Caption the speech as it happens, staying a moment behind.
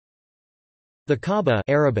The Kaaba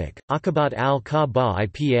Arabic, Akabat al-Kaaba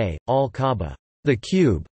IPA, al-Kaaba, the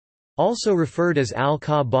cube, also referred as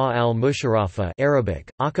al-Kaaba al-Musharafa Arabic,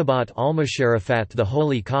 Akabat al-Musharafat, the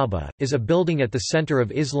Holy Kaaba, is a building at the center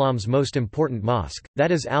of Islam's most important mosque, that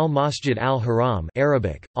is al-Masjid al-Haram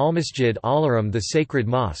Arabic, al-Masjid al-Haram, the sacred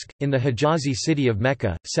mosque, in the Hijazi city of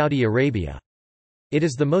Mecca, Saudi Arabia. It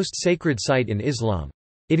is the most sacred site in Islam.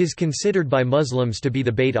 It is considered by Muslims to be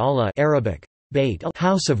the Bayt Allah Arabic, Bayt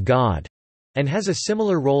house of God, and has a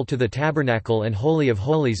similar role to the tabernacle and Holy of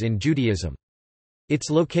Holies in Judaism. Its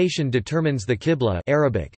location determines the Qibla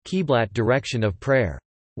Arabic, Qiblat direction of prayer.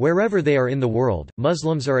 Wherever they are in the world,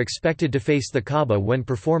 Muslims are expected to face the Kaaba when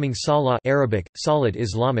performing Salah Arabic, Salat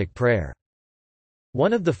Islamic prayer.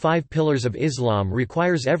 One of the 5 pillars of Islam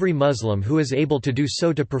requires every Muslim who is able to do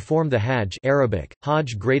so to perform the Hajj Arabic,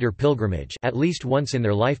 Hajj greater pilgrimage at least once in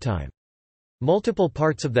their lifetime. Multiple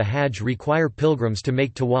parts of the Hajj require pilgrims to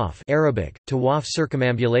make tawaf Arabic, tawaf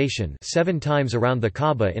circumambulation 7 times around the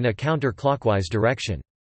Kaaba in a counter-clockwise direction.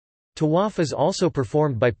 Tawaf is also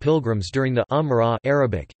performed by pilgrims during the Umrah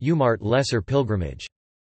Arabic, Umart lesser pilgrimage.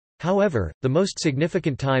 However, the most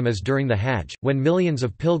significant time is during the Hajj, when millions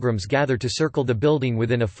of pilgrims gather to circle the building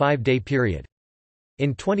within a 5-day period.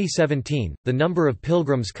 In 2017, the number of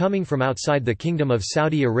pilgrims coming from outside the Kingdom of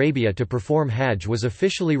Saudi Arabia to perform Hajj was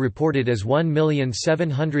officially reported as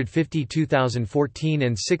 1,752,014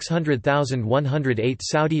 and 600,108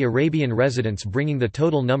 Saudi Arabian residents, bringing the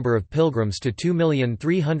total number of pilgrims to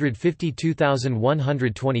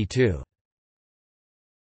 2,352,122.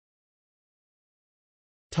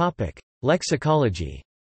 Lexicology.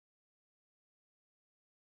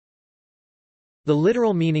 The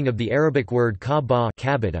literal meaning of the Arabic word Kaaba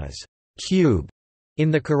is cube. In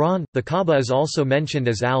the Quran, the Kaaba is also mentioned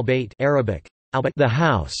as al-Bayt Arabic, the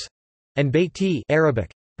house, and Bayti Arabic,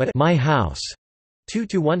 but my house.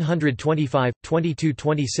 2-125,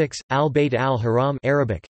 22-26, al-Bayt al-Haram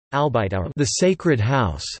Arabic, al-Bayt the sacred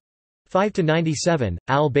house. 5-97,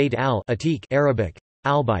 al-Bayt al-Atiq Arabic,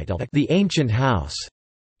 al-Bayt the ancient house.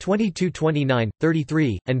 22-29,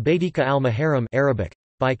 33, and Baytika al-Muharram Arabic,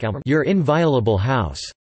 your inviolable house.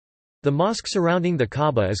 The mosque surrounding the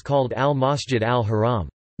Kaaba is called al-Masjid al-Haram,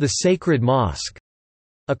 the sacred mosque.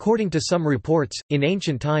 According to some reports, in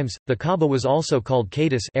ancient times, the Kaaba was also called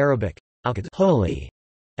Qadis Arabic, holy,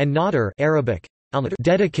 and Nadr Arabic,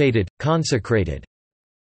 dedicated, consecrated.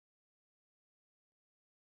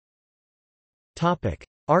 Topic: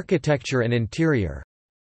 Architecture and interior.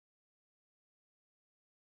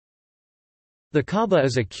 The Kaaba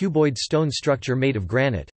is a cuboid stone structure made of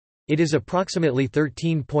granite. It is approximately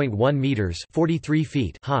 13.1 meters (43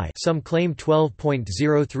 feet) high. Some claim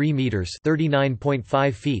 12.03 meters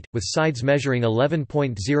 (39.5 feet), with sides measuring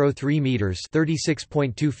 11.03 meters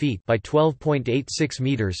 (36.2 feet) by 12.86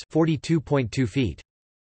 meters (42.2 feet).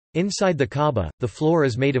 Inside the Kaaba, the floor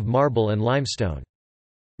is made of marble and limestone.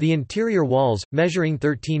 The interior walls, measuring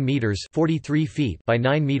 13 meters (43 feet) by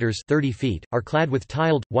 9 meters (30 feet), are clad with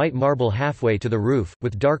tiled, white marble halfway to the roof,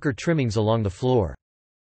 with darker trimmings along the floor.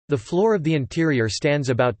 The floor of the interior stands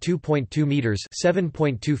about 2.2 meters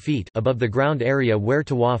 (7.2 feet) above the ground area where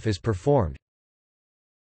tawaf is performed.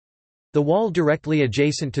 The wall directly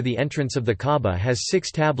adjacent to the entrance of the Kaaba has 6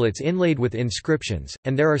 tablets inlaid with inscriptions,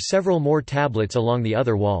 and there are several more tablets along the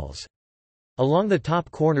other walls. Along the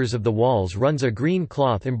top corners of the walls runs a green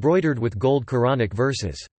cloth embroidered with gold Quranic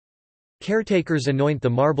verses. Caretakers anoint the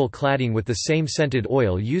marble cladding with the same scented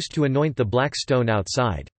oil used to anoint the black stone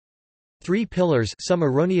outside. 3 pillars, some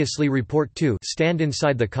erroneously report 2, stand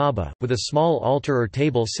inside the Kaaba, with a small altar or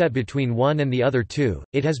table set between one and the other 2.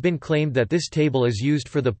 It has been claimed that this table is used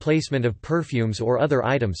for the placement of perfumes or other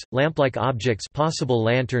items. Lamp-like objects, possible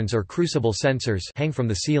lanterns or crucible censers, hang from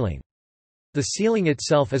the ceiling. The ceiling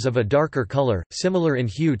itself is of a darker color, similar in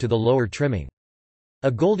hue to the lower trimming.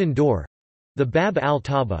 A golden door, the Bab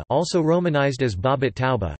al-Tawbah, also romanized as Babat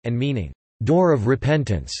Tauba, and meaning, door of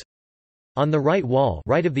repentance, on the right wall,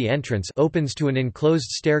 right of the entrance, opens to an enclosed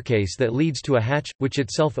staircase that leads to a hatch, which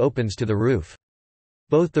itself opens to the roof.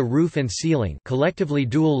 Both the roof and ceiling, collectively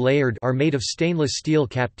dual-layered, are made of stainless steel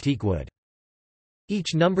capped teakwood.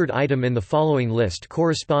 Each numbered item in the following list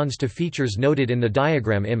corresponds to features noted in the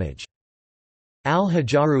diagram image.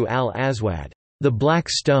 Al-Hajaru al-Aswad, the black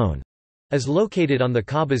stone, is located on the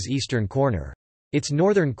Kaaba's eastern corner. Its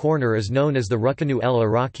northern corner is known as the Ruknu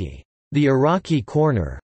el-Iraqi, the Iraqi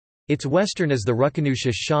corner. Its western is the Ruknu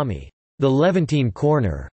Shami, the Levantine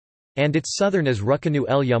corner, and its southern is Ruknu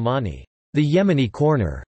el-Yamani, the Yemeni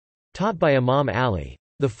corner, taught by Imam Ali.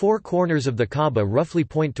 The 4 corners of the Kaaba roughly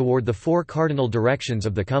point toward the 4 cardinal directions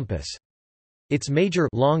of the compass. Its major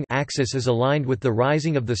long axis is aligned with the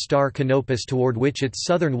rising of the star Canopus toward which its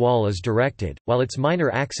southern wall is directed, while its minor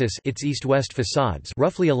axis, its east-west facades,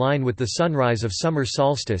 roughly align with the sunrise of summer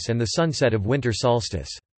solstice and the sunset of winter solstice.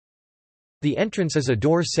 The entrance is a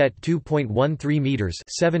door set 2.13 meters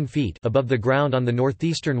 (7 feet) above the ground on the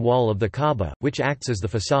northeastern wall of the Kaaba, which acts as the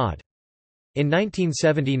facade. In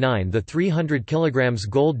 1979 the 300 kg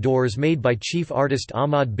gold doors made by chief artist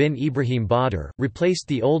Ahmad bin Ibrahim Badr, replaced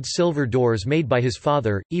the old silver doors made by his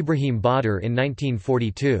father, Ibrahim Badr in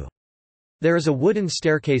 1942. There is a wooden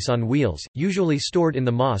staircase on wheels, usually stored in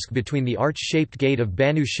the mosque between the arch-shaped gate of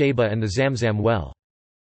Banu Shayba and the Zamzam well.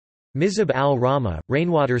 Mizab al-Rahma,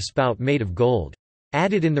 rainwater spout made of gold.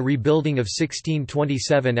 Added in the rebuilding of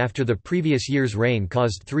 1627 after the previous year's rain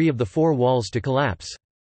caused 3 of the 4 walls to collapse.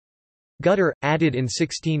 Gutter, added in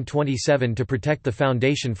 1627 to protect the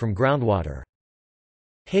foundation from groundwater.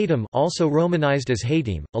 Haytham, also romanized as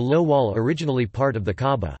Haytim, a low wall originally part of the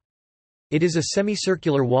Kaaba. It is a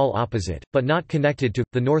semicircular wall opposite, but not connected to,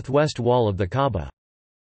 the northwest wall of the Kaaba.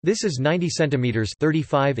 This is 90 cm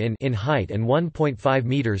 35 in height and 1.5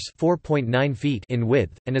 meters 4.9 feet in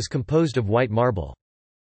width, and is composed of white marble.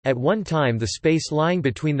 At one time the space lying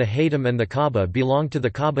between the Haytham and the Kaaba belonged to the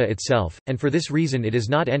Kaaba itself, and for this reason it is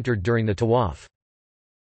not entered during the tawaf.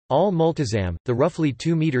 Al-Multazam, the roughly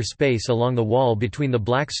 2-meter space along the wall between the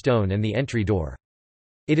black stone and the entry door.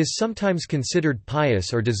 It is sometimes considered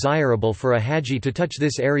pious or desirable for a Haji to touch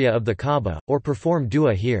this area of the Kaaba, or perform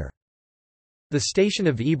dua here. The Station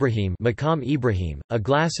of Ibrahim, Maqam Ibrahim, a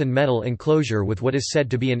glass and metal enclosure with what is said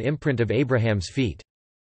to be an imprint of Abraham's feet.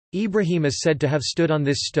 Ibrahim is said to have stood on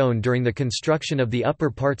this stone during the construction of the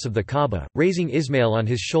upper parts of the Kaaba, raising Ismail on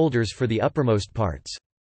his shoulders for the uppermost parts.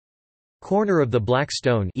 Corner of the Black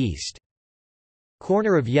Stone east.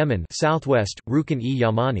 Corner of Yemen southwest,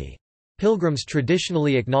 Rukn-e-Yamani. Pilgrims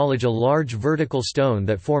traditionally acknowledge a large vertical stone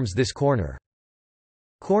that forms this corner.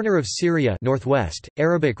 Corner of Syria northwest,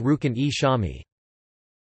 Arabic Rukn-e-Shami.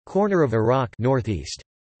 Corner of Iraq northeast.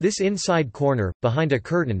 This inside corner, behind a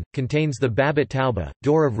curtain, contains the Babat Tauba,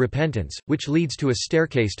 door of repentance, which leads to a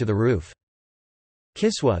staircase to the roof.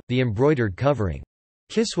 Kiswa, the embroidered covering.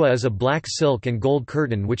 Kiswa is a black silk and gold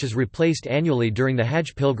curtain which is replaced annually during the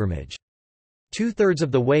Hajj pilgrimage. 2/3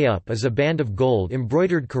 of the way up is a band of gold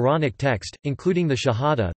embroidered Quranic text, including the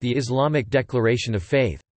Shahada, the Islamic declaration of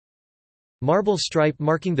faith. Marble stripe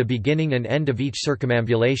marking the beginning and end of each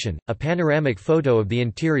circumambulation. A panoramic photo of the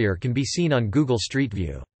interior can be seen on Google Street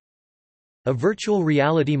View. A virtual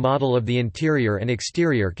reality model of the interior and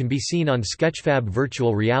exterior can be seen on Sketchfab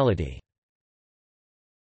Virtual Reality.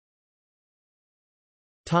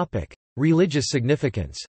 Topic: Religious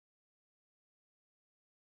significance.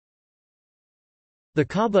 The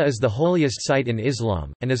Kaaba is the holiest site in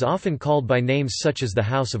Islam, and is often called by names such as the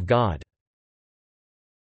House of God.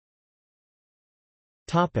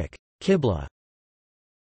 Qibla.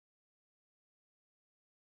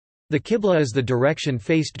 The Qibla is the direction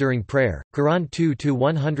faced during prayer, Quran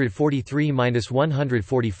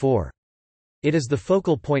 2-143-144. It is the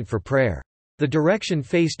focal point for prayer. The direction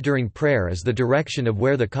faced during prayer is the direction of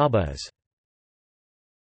where the Kaaba is.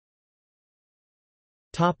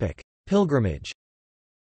 Pilgrimage.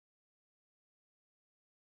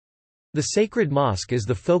 The sacred mosque is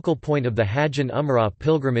the focal point of the Hajj and Umrah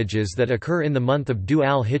pilgrimages that occur in the month of Dhu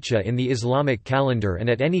al-Hijjah in the Islamic calendar and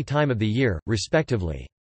at any time of the year, respectively.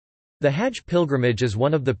 The Hajj pilgrimage is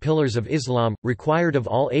one of the pillars of Islam, required of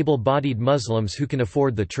all able-bodied Muslims who can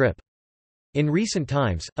afford the trip. In recent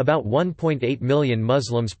times, about 1.8 million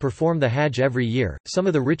Muslims perform the Hajj every year. Some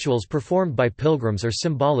of the rituals performed by pilgrims are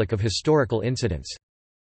symbolic of historical incidents.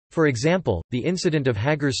 For example, the incident of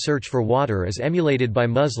Hagar's search for water is emulated by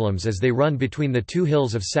Muslims as they run between the 2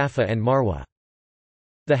 hills of Safa and Marwa.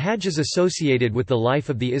 The Hajj is associated with the life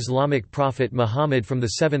of the Islamic prophet Muhammad from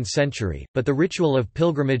the 7th century, but the ritual of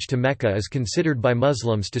pilgrimage to Mecca is considered by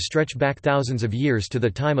Muslims to stretch back thousands of years to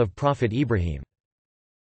the time of Prophet Ibrahim.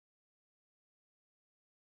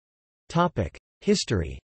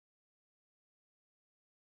 History.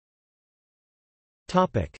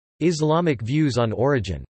 Islamic views on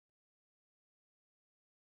origin.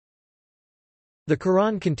 The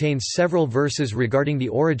Quran contains several verses regarding the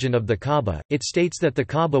origin of the Kaaba. It states that the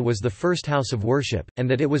Kaaba was the first house of worship, and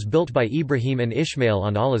that it was built by Ibrahim and Ishmael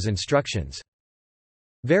on Allah's instructions.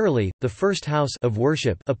 Verily, the first house of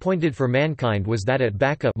worship appointed for mankind was that at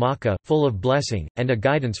Makkah, full of blessing, and a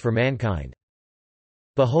guidance for mankind.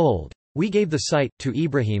 Behold, we gave the site, to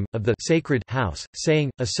Ibrahim, of the sacred house,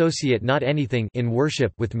 saying, associate not anything in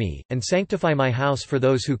worship with me, and sanctify my house for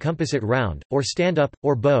those who compass it round, or stand up,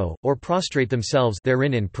 or bow, or prostrate themselves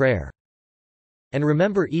therein in prayer. And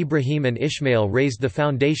remember Ibrahim and Ishmael raised the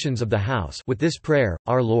foundations of the house with this prayer,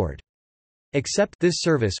 Our Lord. Accept this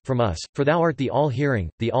service from us, for thou art the all-hearing,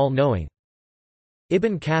 the all-knowing.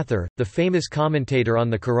 Ibn Kathir, the famous commentator on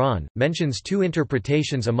the Quran, mentions two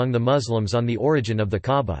interpretations among the Muslims on the origin of the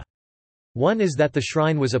Kaaba. One is that the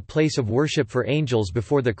shrine was a place of worship for angels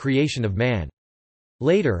before the creation of man.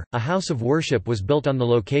 Later, a house of worship was built on the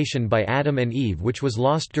location by Adam and Eve which was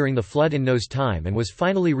lost during the flood in Noah's time and was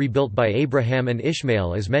finally rebuilt by Abraham and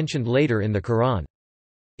Ishmael as mentioned later in the Quran.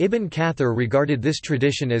 Ibn Kathir regarded this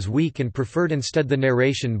tradition as weak and preferred instead the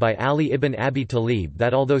narration by Ali ibn Abi Talib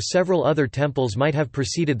that although several other temples might have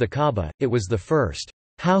preceded the Kaaba, it was the first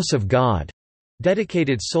house of God,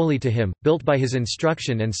 dedicated solely to him, built by his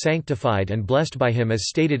instruction and sanctified and blessed by him as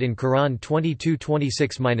stated in Quran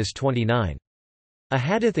 22:26-29. A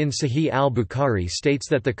hadith in Sahih al-Bukhari states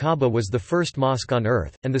that the Kaaba was the first mosque on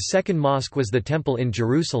earth, and the second mosque was the temple in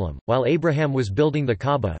Jerusalem. While Abraham was building the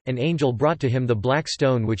Kaaba, an angel brought to him the black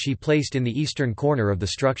stone which he placed in the eastern corner of the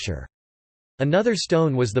structure. Another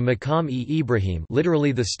stone was the Maqam-e-Ibrahim,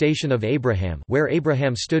 literally the station of Abraham, where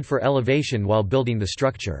Abraham stood for elevation while building the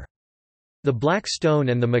structure. The black stone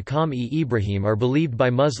and the Maqam-e-Ibrahim are believed by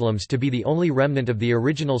Muslims to be the only remnant of the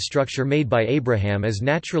original structure made by Abraham, as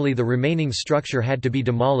naturally the remaining structure had to be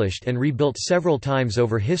demolished and rebuilt several times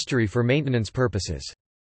over history for maintenance purposes.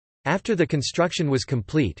 After the construction was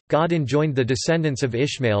complete, God enjoined the descendants of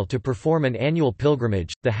Ishmael to perform an annual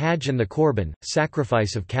pilgrimage, the Hajj and the Korban,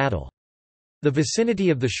 sacrifice of cattle. The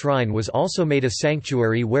vicinity of the shrine was also made a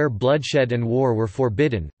sanctuary where bloodshed and war were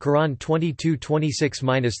forbidden. Quran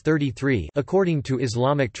 22:26-33. According to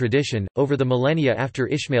Islamic tradition, over the millennia after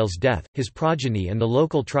Ishmael's death, his progeny and the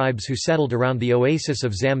local tribes who settled around the oasis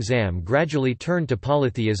of Zamzam gradually turned to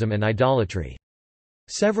polytheism and idolatry.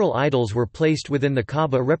 Several idols were placed within the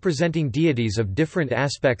Kaaba representing deities of different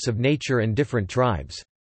aspects of nature and different tribes.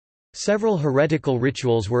 Several heretical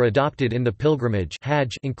rituals were adopted in the pilgrimage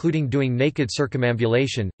Hajj, including doing naked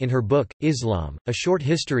circumambulation. In her book, Islam, A Short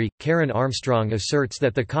History, Karen Armstrong asserts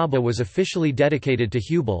that the Kaaba was officially dedicated to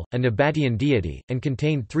Hubal, a Nabatean deity, and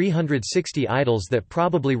contained 360 idols that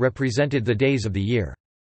probably represented the days of the year.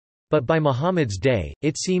 But by Muhammad's day,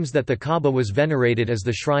 it seems that the Kaaba was venerated as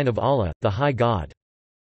the shrine of Allah, the High God.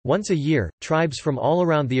 Once a year, tribes from all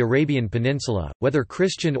around the Arabian Peninsula, whether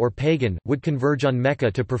Christian or pagan, would converge on Mecca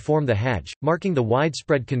to perform the Hajj, marking the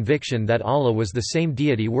widespread conviction that Allah was the same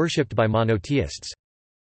deity worshipped by monotheists.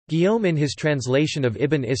 Guillaume in his translation of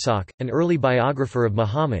Ibn Ishaq, an early biographer of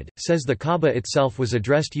Muhammad, says the Kaaba itself was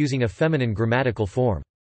addressed using a feminine grammatical form.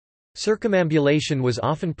 Circumambulation was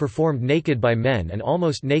often performed naked by men and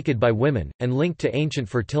almost naked by women, and linked to ancient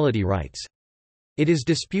fertility rites. It is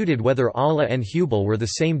disputed whether Allah and Hubal were the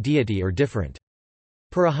same deity or different.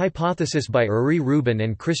 Per a hypothesis by Uri Rubin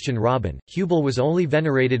and Christian Robin, Hubal was only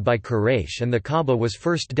venerated by Quraysh and the Kaaba was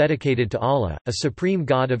first dedicated to Allah, a supreme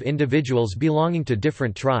god of individuals belonging to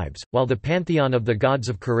different tribes, while the pantheon of the gods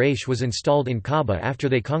of Quraysh was installed in Kaaba after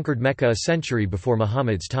they conquered Mecca a century before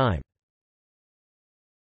Muhammad's time.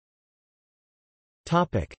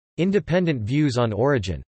 Independent views on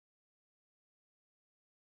origin.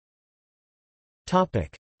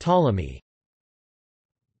 Ptolemy.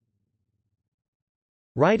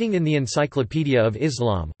 Writing in the Encyclopedia of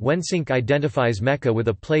Islam, Wensink identifies Mecca with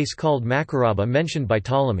a place called Makaraba mentioned by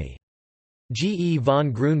Ptolemy. G. E.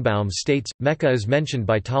 von Grunbaum states, Mecca is mentioned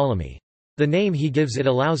by Ptolemy. The name he gives it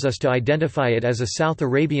allows us to identify it as a South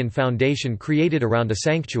Arabian foundation created around a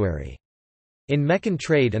sanctuary. In Meccan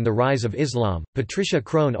Trade and the Rise of Islam, Patricia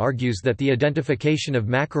Crone argues that the identification of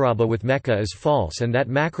Makaraba with Mecca is false and that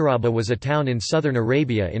Makaraba was a town in southern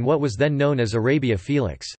Arabia in what was then known as Arabia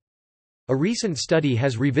Felix. A recent study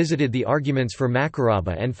has revisited the arguments for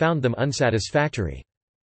Makaraba and found them unsatisfactory.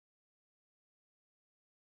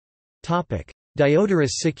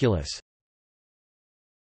 Diodorus Siculus.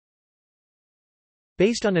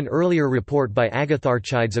 Based on an earlier report by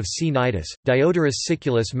Agatharchides of Cnidus, Diodorus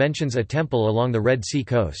Siculus mentions a temple along the Red Sea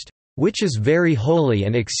coast, "which is very holy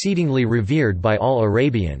and exceedingly revered by all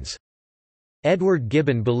Arabians." Edward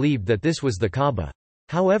Gibbon believed that this was the Kaaba.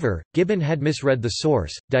 However, Gibbon had misread the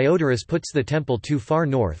source. Diodorus puts the temple too far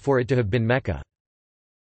north for it to have been Mecca.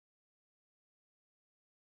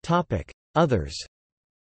 Others.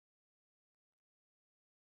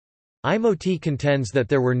 Imoti contends that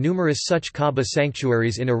there were numerous such Kaaba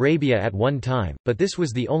sanctuaries in Arabia at one time, but this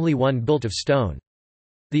was the only one built of stone.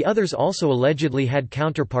 The others also allegedly had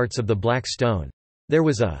counterparts of the black stone. There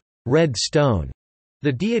was a red stone,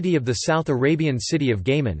 the deity of the South Arabian city of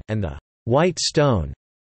Gaiman, and the white stone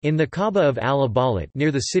in the Kaaba of Al-Abalat near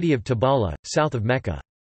the city of Tabala, south of Mecca.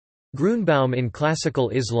 Grunbaum in Classical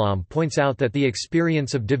Islam points out that the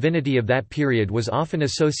experience of divinity of that period was often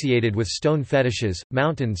associated with stone fetishes,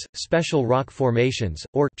 mountains, special rock formations,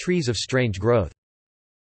 or trees of strange growth.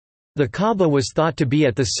 The Kaaba was thought to be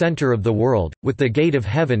at the center of the world, with the gate of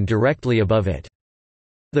heaven directly above it.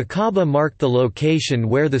 The Kaaba marked the location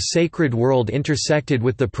where the sacred world intersected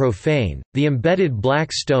with the profane. The embedded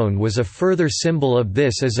black stone was a further symbol of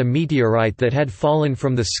this as a meteorite that had fallen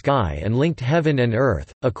from the sky and linked heaven and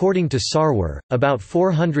earth. According to Sarwar, about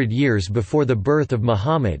 400 years before the birth of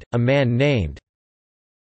Muhammad, a man named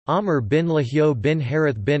Amr bin Lahyo bin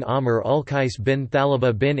Harith bin Amr ul-Qais bin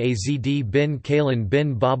Thalaba bin Azd bin Kailan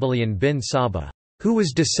bin Babalian bin Saba, who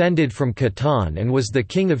was descended from Qatan and was the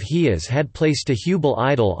king of Hijaz, had placed a Hubal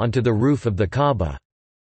idol onto the roof of the Kaaba.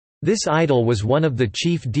 This idol was one of the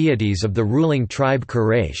chief deities of the ruling tribe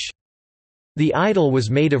Quraysh. The idol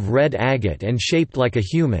was made of red agate and shaped like a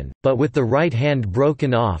human, but with the right hand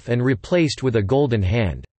broken off and replaced with a golden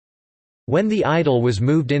hand. When the idol was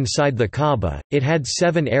moved inside the Kaaba, it had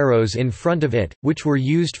 7 arrows in front of it, which were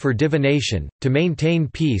used for divination, to maintain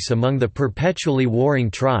peace among the perpetually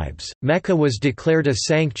warring tribes. Mecca was declared a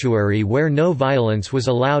sanctuary where no violence was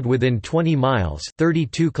allowed within 20 miles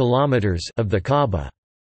 (32 kilometers) of the Kaaba.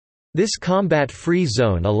 This combat-free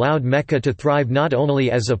zone allowed Mecca to thrive not only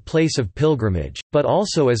as a place of pilgrimage, but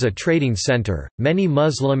also as a trading center. Many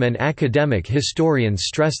Muslim and academic historians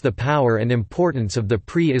stress the power and importance of the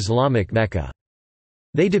pre-Islamic Mecca.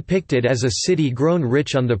 They depict it as a city grown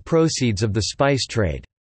rich on the proceeds of the spice trade.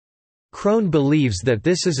 Crone believes that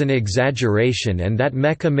this is an exaggeration and that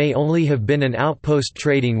Mecca may only have been an outpost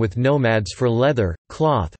trading with nomads for leather,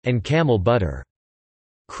 cloth, and camel butter.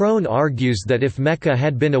 Crone argues that if Mecca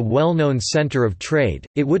had been a well-known center of trade,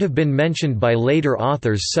 it would have been mentioned by later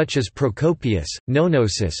authors such as Procopius,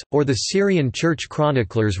 Nonosus, or the Syrian church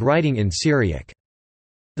chroniclers writing in Syriac.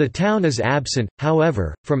 The town is absent,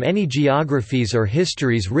 however, from any geographies or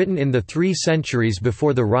histories written in the 3 centuries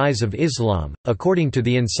before the rise of Islam, according to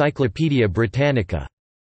the Encyclopaedia Britannica.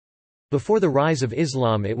 Before the rise of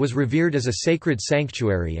Islam, it was revered as a sacred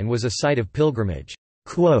sanctuary and was a site of pilgrimage.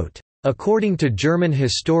 Quote, according to German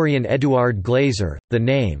historian Eduard Glaser, the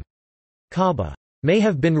name Kaaba may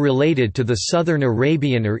have been related to the southern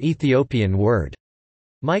Arabian or Ethiopian word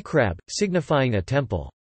mikrab, signifying a temple.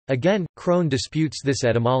 Again, Crone disputes this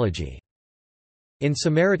etymology. In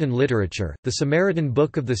Samaritan literature, the Samaritan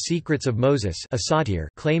Book of the Secrets of Moses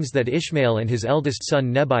claims that Ishmael and his eldest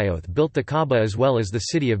son Nebaioth built the Kaaba as well as the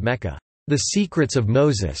city of Mecca. The Secrets of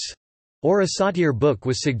Moses, or a Satir book,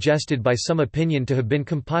 was suggested by some opinion to have been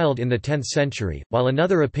compiled in the 10th century, while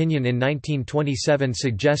another opinion in 1927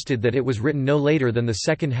 suggested that it was written no later than the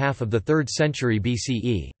second half of the 3rd century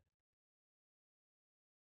BCE.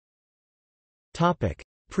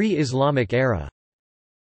 Pre-Islamic era.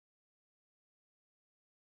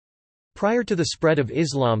 Prior to the spread of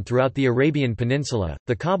Islam throughout the Arabian Peninsula,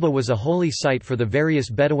 the Kaaba was a holy site for the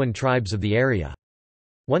various Bedouin tribes of the area.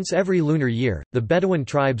 Once every lunar year, the Bedouin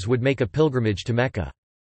tribes would make a pilgrimage to Mecca.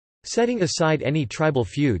 Setting aside any tribal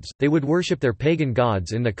feuds, they would worship their pagan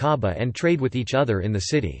gods in the Kaaba and trade with each other in the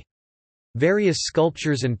city. Various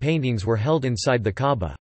sculptures and paintings were held inside the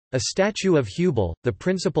Kaaba. A statue of Hubal, the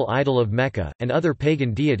principal idol of Mecca, and other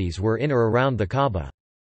pagan deities were in or around the Kaaba.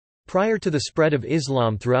 Prior to the spread of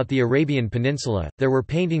Islam throughout the Arabian Peninsula, there were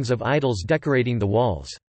paintings of idols decorating the walls.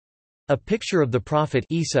 A picture of the Prophet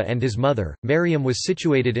Isa and his mother, Maryam, was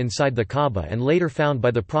situated inside the Kaaba and later found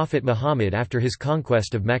by the Prophet Muhammad after his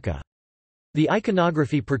conquest of Mecca. The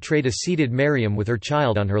iconography portrayed a seated Maryam with her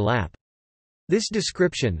child on her lap. This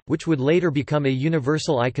description, which would later become a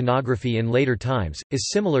universal iconography in later times, is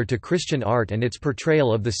similar to Christian art and its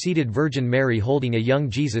portrayal of the seated Virgin Mary holding a young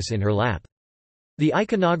Jesus in her lap. The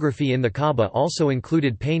iconography in the Kaaba also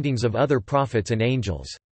included paintings of other prophets and angels.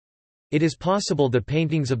 It is possible the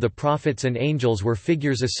paintings of the prophets and angels were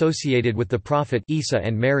figures associated with the Prophet Isa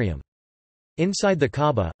and Maryam. Inside the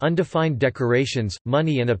Kaaba, undefined decorations,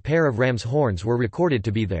 money and a pair of ram's horns were recorded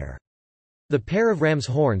to be there. The pair of ram's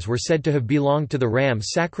horns were said to have belonged to the ram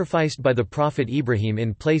sacrificed by the Prophet Ibrahim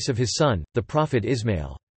in place of his son, the Prophet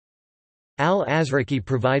Ismail. Al-Azraqi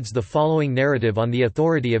provides the following narrative on the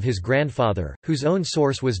authority of his grandfather, whose own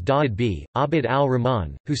source was Da'ud b. Abd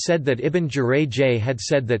al-Rahman, who said that Ibn Jurayj had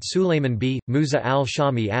said that Sulayman b. Musa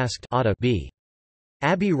al-Shami asked Atta b.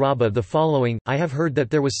 Abi Rabah the following: I have heard that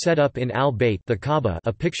there was set up in al-Bayt the Kaaba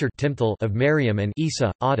a picture timthal of Maryam, and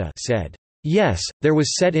Isa. Atta said, yes, there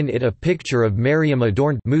was set in it a picture of Maryam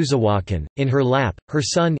adorned muzawakan, in her lap, her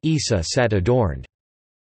son Isa sat adorned.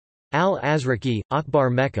 Al-Azraqi, Akbar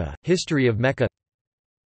Mecca, History of Mecca.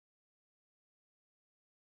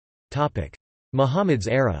 Muhammad's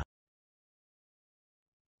era.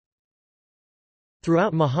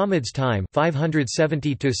 Throughout Muhammad's time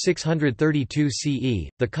 570 to 632 CE,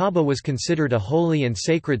 the Kaaba was considered a holy and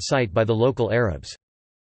sacred site by the local Arabs.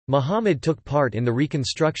 Muhammad took part in the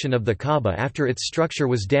reconstruction of the Kaaba after its structure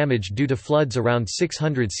was damaged due to floods around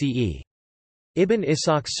 600 CE. Ibn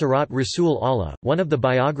Ishaq's Sirat Rasul Allah, one of the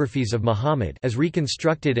biographies of Muhammad as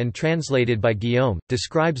reconstructed and translated by Guillaume,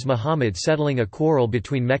 describes Muhammad settling a quarrel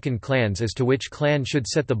between Meccan clans as to which clan should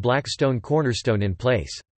set the black stone cornerstone in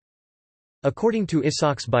place. According to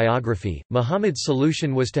Ishaq's biography, Muhammad's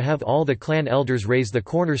solution was to have all the clan elders raise the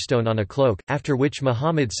cornerstone on a cloak, after which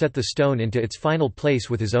Muhammad set the stone into its final place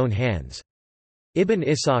with his own hands. Ibn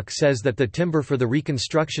Ishaq says that the timber for the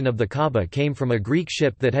reconstruction of the Kaaba came from a Greek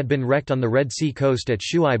ship that had been wrecked on the Red Sea coast at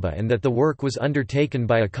Shuaiba and that the work was undertaken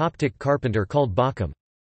by a Coptic carpenter called Bakam.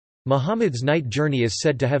 Muhammad's night journey is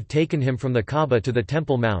said to have taken him from the Kaaba to the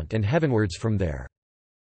Temple Mount and heavenwards from there.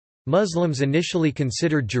 Muslims initially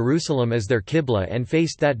considered Jerusalem as their qibla and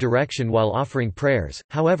faced that direction while offering prayers,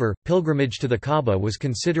 however, pilgrimage to the Kaaba was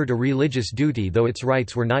considered a religious duty though its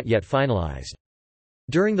rites were not yet finalized.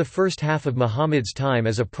 During the first half of Muhammad's time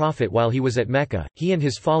as a prophet while he was at Mecca, he and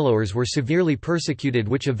his followers were severely persecuted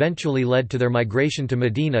which eventually led to their migration to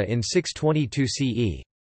Medina in 622 CE.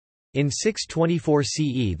 In 624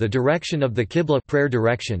 CE the direction of the qibla prayer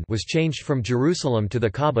direction was changed from Jerusalem to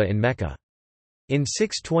the Kaaba in Mecca. In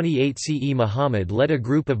 628 CE Muhammad led a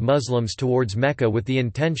group of Muslims towards Mecca with the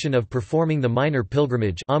intention of performing the minor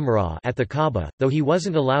pilgrimage Umrah at the Kaaba, though he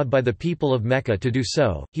wasn't allowed by the people of Mecca to do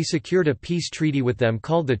so. He secured a peace treaty with them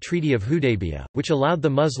called the Treaty of Hudaybiyah, which allowed the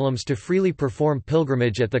Muslims to freely perform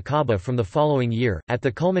pilgrimage at the Kaaba from the following year. At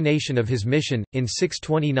the culmination of his mission, in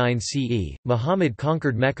 629 CE, Muhammad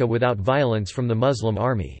conquered Mecca without violence from the Muslim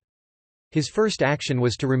army. His first action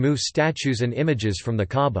was to remove statues and images from the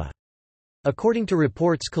Kaaba. According to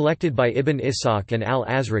reports collected by Ibn Ishaq and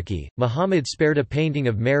al-Azraqi, Muhammad spared a painting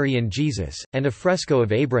of Mary and Jesus, and a fresco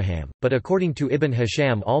of Abraham, but according to Ibn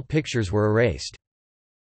Hisham all pictures were erased.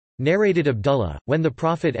 Narrated Abdullah, when the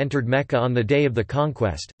Prophet entered Mecca on the day of the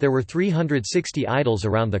conquest, there were 360 idols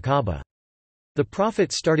around the Kaaba. The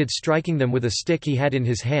Prophet started striking them with a stick he had in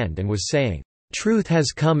his hand and was saying, "Truth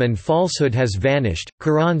has come and falsehood has vanished."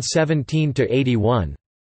 Quran 17-81.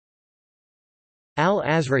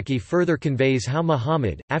 Al-Azraqi further conveys how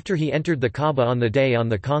Muhammad, after he entered the Kaaba on the day on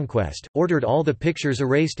the conquest, ordered all the pictures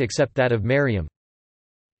erased except that of Maryam.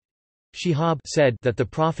 Shihab said that the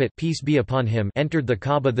Prophet peace be upon him entered the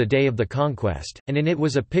Kaaba the day of the conquest, and in it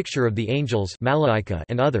was a picture of the angels Malaika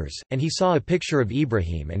and others, and he saw a picture of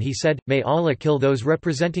Ibrahim and he said, "May Allah kill those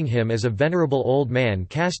representing him as a venerable old man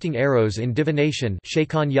casting arrows in divination."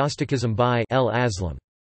 Shaykhon Yastikism by Al-Aslam.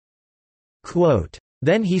 Quote,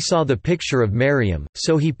 "Then he saw the picture of Maryam,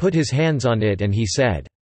 so he put his hands on it and he said,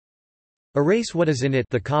 'Erase what is in it,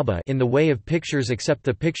 the Kaaba, in the way of pictures except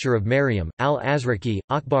the picture of Maryam.'" Al-Azraqi,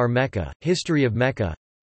 Akhbar Mecca, History of Mecca.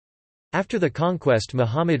 After the conquest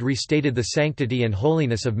Muhammad restated the sanctity and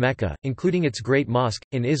holiness of Mecca, including its great mosque,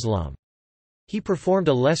 in Islam. He performed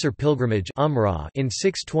a lesser pilgrimage Umrah in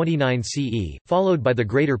 629 CE, followed by the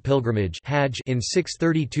greater pilgrimage Hajj in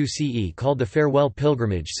 632 CE called the farewell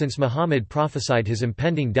pilgrimage since Muhammad prophesied his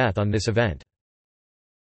impending death on this event.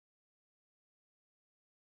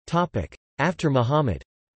 After Muhammad.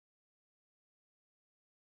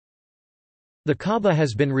 The Kaaba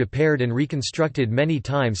has been repaired and reconstructed many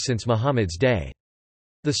times since Muhammad's day.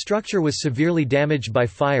 The structure was severely damaged by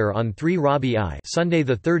fire on 3 Rabi'i Sunday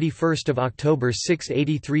 31 October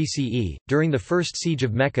 683 CE, during the first siege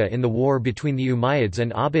of Mecca in the war between the Umayyads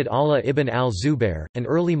and Abd Allah ibn al-Zubair, an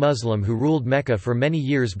early Muslim who ruled Mecca for many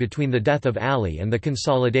years between the death of Ali and the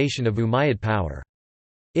consolidation of Umayyad power.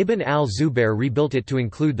 Ibn al-Zubair rebuilt it to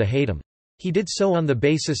include the Haytham. He did so on the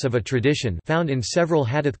basis of a tradition found in several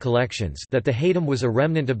hadith collections that the Haytham was a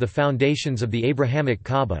remnant of the foundations of the Abrahamic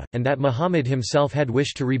Kaaba, and that Muhammad himself had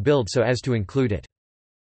wished to rebuild so as to include it.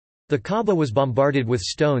 The Kaaba was bombarded with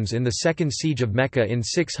stones in the second siege of Mecca in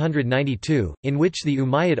 692, in which the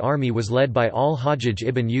Umayyad army was led by al-Hajjaj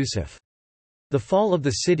ibn Yusuf. The fall of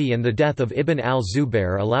the city and the death of Ibn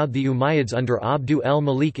al-Zubair allowed the Umayyads under Abd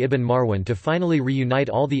el-Malik ibn Marwan to finally reunite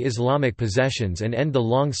all the Islamic possessions and end the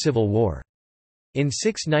long civil war. In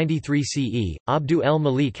 693 CE, Abd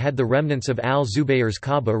el-Malik had the remnants of al-Zubayr's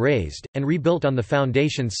Kaaba razed, and rebuilt on the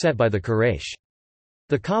foundations set by the Quraysh.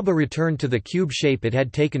 The Kaaba returned to the cube shape it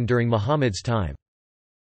had taken during Muhammad's time.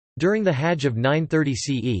 During the Hajj of 930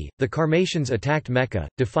 CE, the Qarmatians attacked Mecca,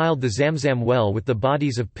 defiled the Zamzam well with the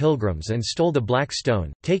bodies of pilgrims and stole the Black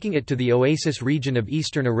Stone, taking it to the oasis region of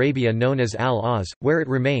eastern Arabia known as Al-Awz, where it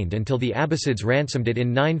remained until the Abbasids ransomed it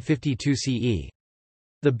in 952 CE.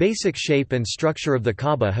 The basic shape and structure of the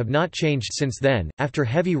Kaaba have not changed since then. After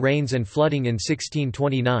heavy rains and flooding in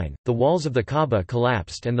 1629, the walls of the Kaaba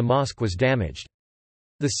collapsed and the mosque was damaged.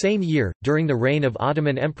 The same year, during the reign of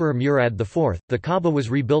Ottoman Emperor Murad IV, the Kaaba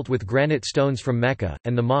was rebuilt with granite stones from Mecca,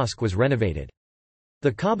 and the mosque was renovated.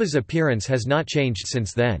 The Kaaba's appearance has not changed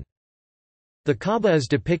since then. The Kaaba is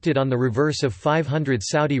depicted on the reverse of 500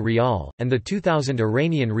 Saudi riyal, and the 2000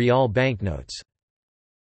 Iranian riyal banknotes.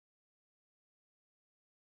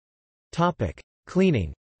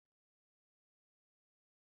 Cleaning.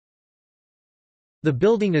 The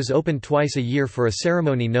building is open twice a year for a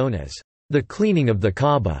ceremony known as the cleaning of the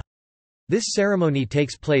Kaaba. This ceremony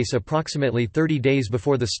takes place approximately 30 days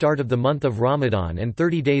before the start of the month of Ramadan and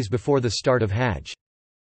 30 days before the start of Hajj.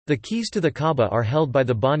 The keys to the Kaaba are held by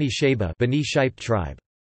the Bani Shayba tribe.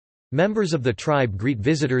 Members of the tribe greet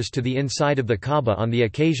visitors to the inside of the Kaaba on the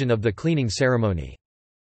occasion of the cleaning ceremony.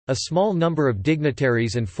 A small number of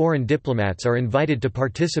dignitaries and foreign diplomats are invited to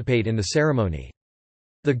participate in the ceremony.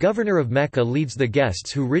 The governor of Mecca leads the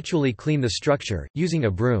guests who ritually clean the structure, using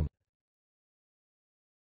a broom.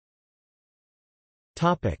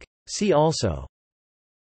 See also: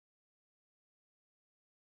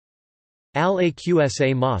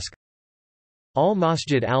 Al-Aqsa Mosque,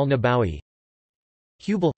 Al-Masjid al-Nabawi,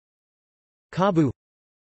 Hubal, Kabu,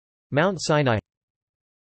 Mount Sinai.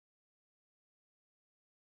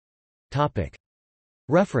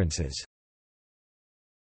 References.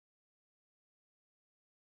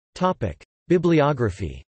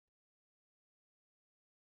 Bibliography.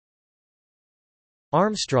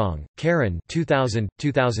 Armstrong, Karen 2000,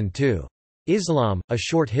 2002. Islam, A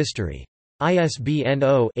Short History. ISBN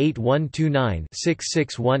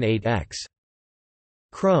 0-8129-6618-X.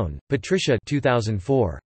 Crone, Patricia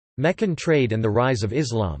 2004. Meccan Trade and the Rise of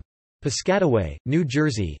Islam. Piscataway, New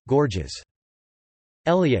Jersey, Gorges.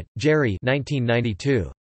 Elliott, Jerry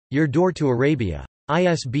 1992. Your Door to Arabia.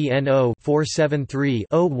 ISBN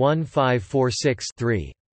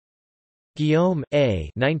 0-473-01546-3. Guillaume, A.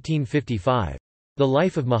 1955. The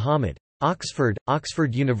Life of Muhammad. Oxford,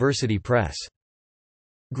 Oxford University Press.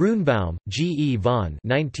 Grunbaum, G. E. von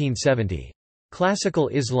 1970. Classical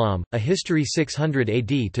Islam, A History 600 AD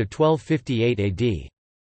to 1258 AD.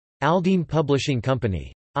 Aldine Publishing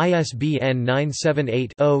Company. ISBN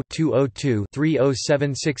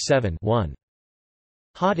 978-0-202-30767-1.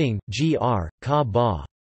 Hotting, G. R., Ka-Ba.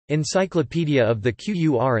 Encyclopedia of the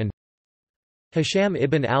Qur'an. Hisham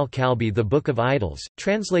ibn al-Kalbi, The Book of Idols,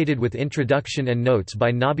 translated with introduction and notes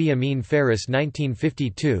by Nabi Amin Faris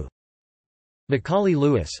 1952. Macaulay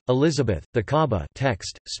Lewis, Elizabeth, The Kaaba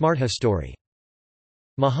text, Smart History.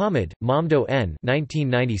 Muhammad, Mamdo N.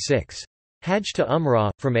 1996. Hajj to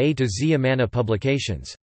Umrah, From A to Z. Amana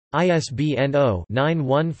Publications. ISBN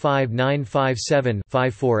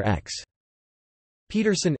 0-915957-54-X.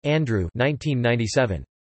 Peterson, Andrew 1997.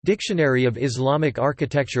 Dictionary of Islamic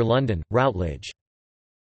Architecture, London, Routledge.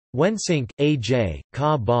 Wensink, A. J.,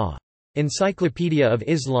 Ka-Ba. Encyclopedia of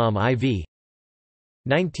Islam IV.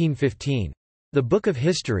 1915. The Book of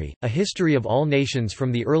History, A History of All Nations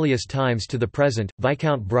from the Earliest Times to the Present,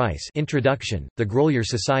 Viscount Bryce. Introduction, The Grolier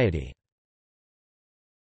Society.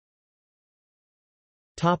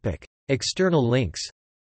 External links.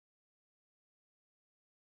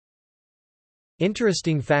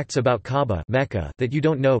 Interesting facts about Kaaba, Mecca, that you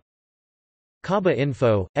don't know. Kaaba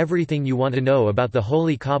Info, everything you want to know about the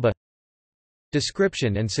Holy Kaaba.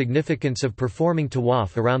 Description and significance of performing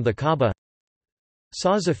tawaf around the Kaaba.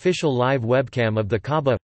 Saw's official live webcam of the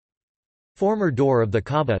Kaaba. Former door of the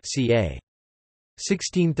Kaaba, ca.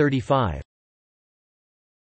 1635.